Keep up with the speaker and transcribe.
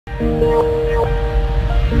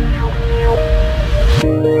Hey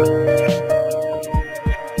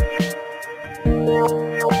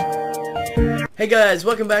guys,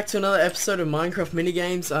 welcome back to another episode of Minecraft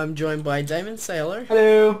Minigames. I'm joined by Damon. Say hello.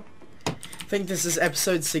 Hello. I think this is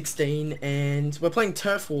episode 16 and we're playing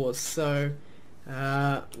Turf Wars, so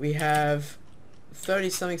we have 30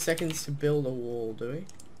 something seconds to build a wall, do we?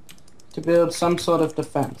 To build some sort of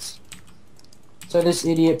defense. So this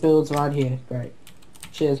idiot builds right here. Great.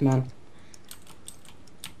 Cheers, man.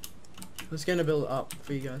 I was going to build it up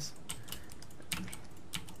for you guys.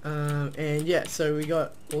 And yeah, so we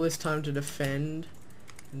got all this time to defend,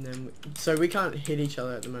 and then so we can't hit each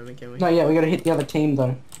other at the moment, can we? No, yeah, we gotta hit the other team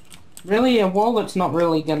though. Really, a wall that's not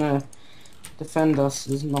really gonna defend us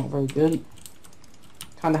is not very good.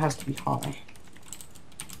 Kinda has to be high.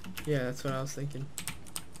 Yeah, that's what I was thinking.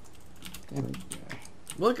 There we go.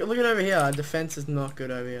 Look at over here. Our defense is not good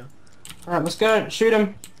over here. Alright, let's go. Shoot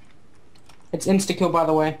him. It's insta-kill, by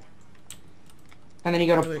the way. And then you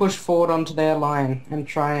gotta push forward onto their line and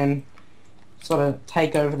try and sort of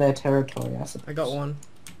take over their territory, I suppose. I got one.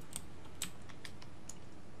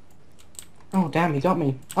 Oh, damn, he got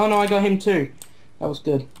me. Oh, no, I got him too. That was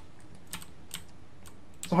good.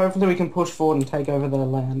 So hopefully we can push forward and take over their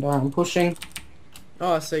land. Alright, I'm pushing.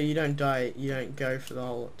 Oh, so you don't die, you don't go for the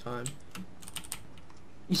whole time.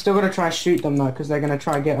 You still gotta try shoot them though, because they're gonna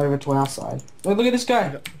try to get over to our side. Oh, look at this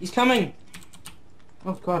guy! He's coming!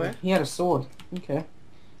 Oh god, where? He had a sword. Okay.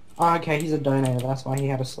 Oh, okay, he's a donator, that's why he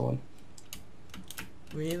had a sword.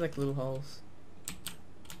 We need like little holes.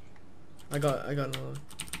 I got another one.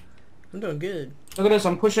 I'm doing good. Look at this,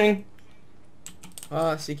 I'm pushing.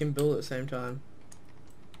 Ah, so you can build at the same time.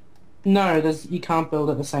 No, you can't build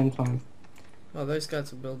at the same time. Oh, those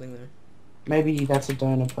guys are building there. Maybe that's a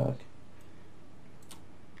donor perk.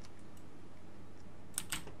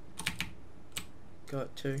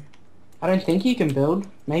 Got two. I don't think you can build.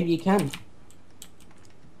 Maybe you can.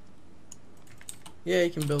 Yeah,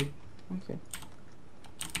 you can build. Okay.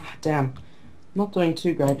 Ah, damn. Not doing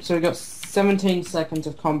too great. So we've got 17 seconds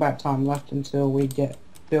of combat time left until we get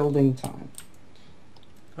building time.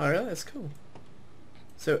 Oh really? That's cool.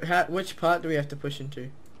 So which part do we have to push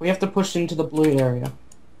into? We have to push into the blue area.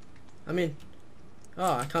 I mean,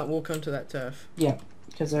 oh, I can't walk onto that turf. Yeah,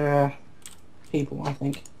 because there are people, I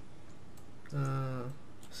think.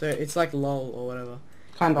 So it's like LOL or whatever.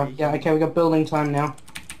 Kind of, yeah. Okay, we got building time now.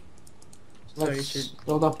 So So you let's should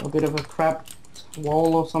build up a bit of a crap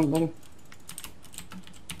wall or something.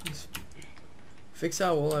 fix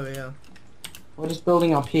our wall over here. We're just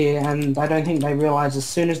building up here, and I don't think they realise as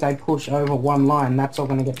soon as they push over one line, that's all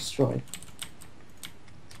going to get destroyed.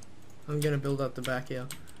 I'm gonna build up the back here.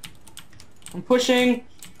 I'm pushing!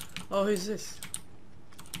 Oh, who's this?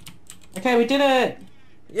 Okay, we did it!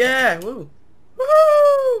 Yeah! Woo!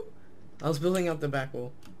 Woohoo! I was building up the back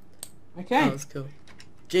wall. Okay. That was cool.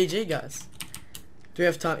 GG, guys. Do we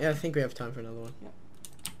have time? Yeah, I think we have time for another one. Yep.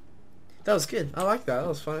 That was good. I like that. That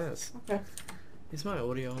was fun as. Okay. Is my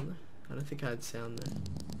audio on there? I don't think I had sound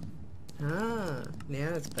there. Ah, now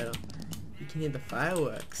it's better. You can hear the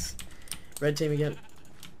fireworks. Red team again.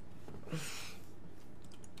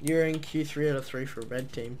 You're in Q3 out of 3 for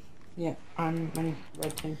red team. Yeah, I'm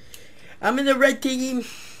red team. I'm in the red team!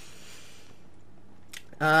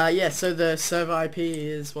 Yeah, so the server IP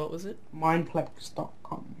is, what was it?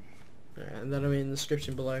 Mineplex.com. And that'll be in the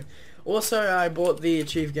description below. Also, I bought the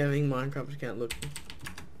AchievedGaming Minecraft account. Look.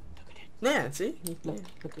 Yeah, see? Look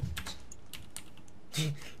at it.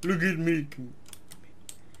 Look at me.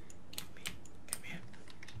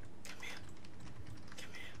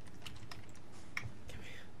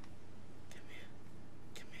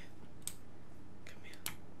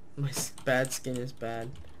 My bad skin is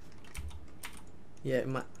bad. Yeah,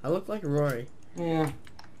 I look like Rory. Yeah.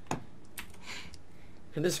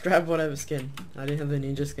 I just grabbed whatever skin. I didn't have the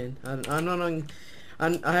ninja skin. I'm not on...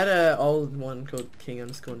 I had an old one called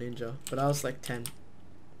King_Ninja, but I was like 10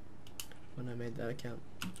 when I made that account.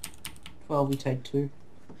 12, we take 2.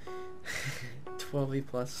 12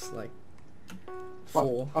 plus like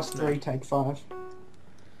 4. Us 3 take 5.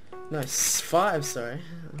 No, 5, sorry.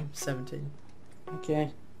 I'm 17.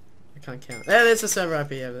 Okay. I can't count. Yeah, there's a server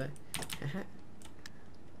IP over there.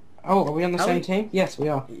 Oh, are we on the same team? Yes, we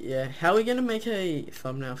are. Yeah, how are we gonna make a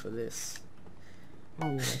thumbnail for this?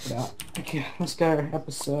 I'll work it out. Okay, let's go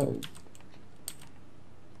episode.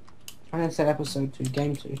 I didn't say episode 2,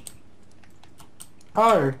 game 2.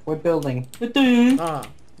 Oh, we're building. Ah,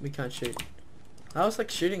 we can't shoot. I was like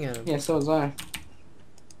shooting at him. Yeah, so was I.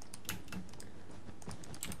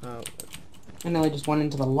 Oh. I nearly just went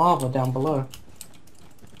into the lava down below.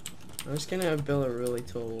 I'm just gonna build a really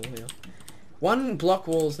tall wall here. One block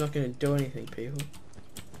wall is not gonna do anything, people.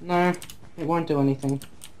 No, It won't do anything.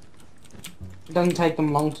 It doesn't take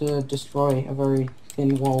them long to destroy a very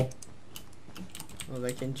thin wall. Oh,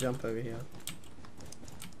 they can jump over here.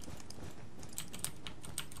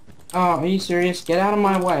 Oh, are you serious? Get out of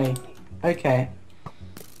my way. Okay.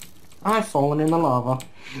 I've fallen in the lava.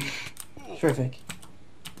 Terrific.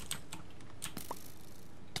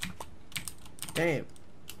 Damn.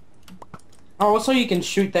 Oh, also you can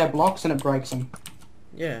shoot their blocks and it breaks them.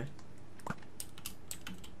 Yeah.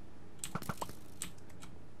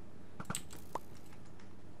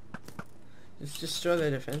 Just destroy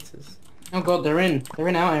their defenses. Oh god, they're in. They're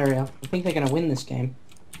in our area. I think they're gonna win this game.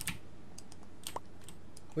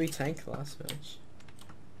 We tanked last match.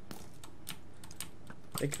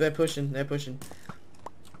 They're pushing. They're pushing.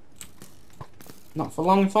 Not for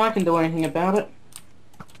long if I can do anything about it.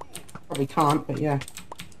 Probably can't, but yeah.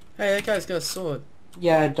 Hey, that guy's got a sword.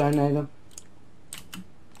 Yeah, I don't know them.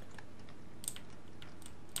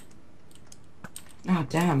 Ah,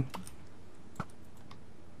 damn.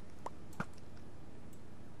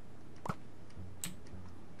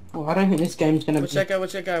 Oh, I don't think this game's gonna Watch that guy,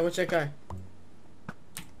 watch that guy, watch that guy.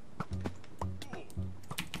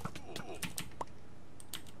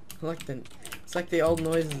 I like the... It's like the old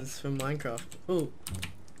noises from Minecraft. Ooh.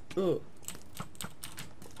 Ooh.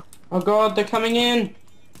 Oh god, they're coming in!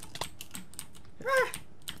 Ah!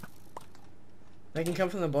 They can come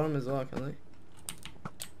from the bottom as well, can't they?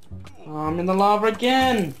 Oh, I'm in the lava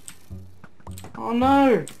again! Oh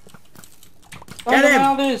no! Don't Get him!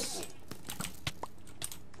 allow this!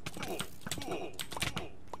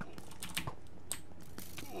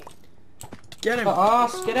 Get him! The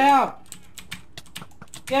ass, get out!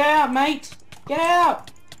 Get out, mate! Get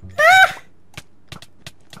out! Ah!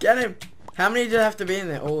 Get him! How many do there have to be in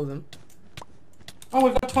there? All of them? Oh,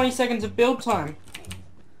 we've got 20 seconds of build time.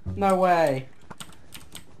 No way.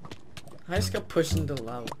 I just got pushed into the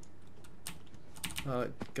lava. Oh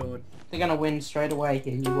god. They're gonna win straight away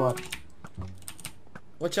here, you watch.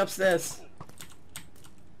 Watch upstairs.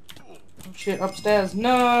 Oh shit, upstairs.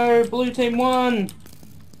 No! Blue team won!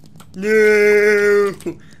 No!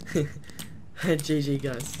 GG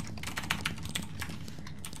guys.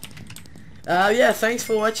 Yeah, thanks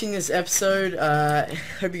for watching this episode.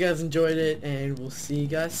 Hope you guys enjoyed it, and we'll see you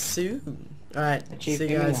guys soon. Alright, see you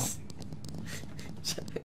AchievedGaming guys.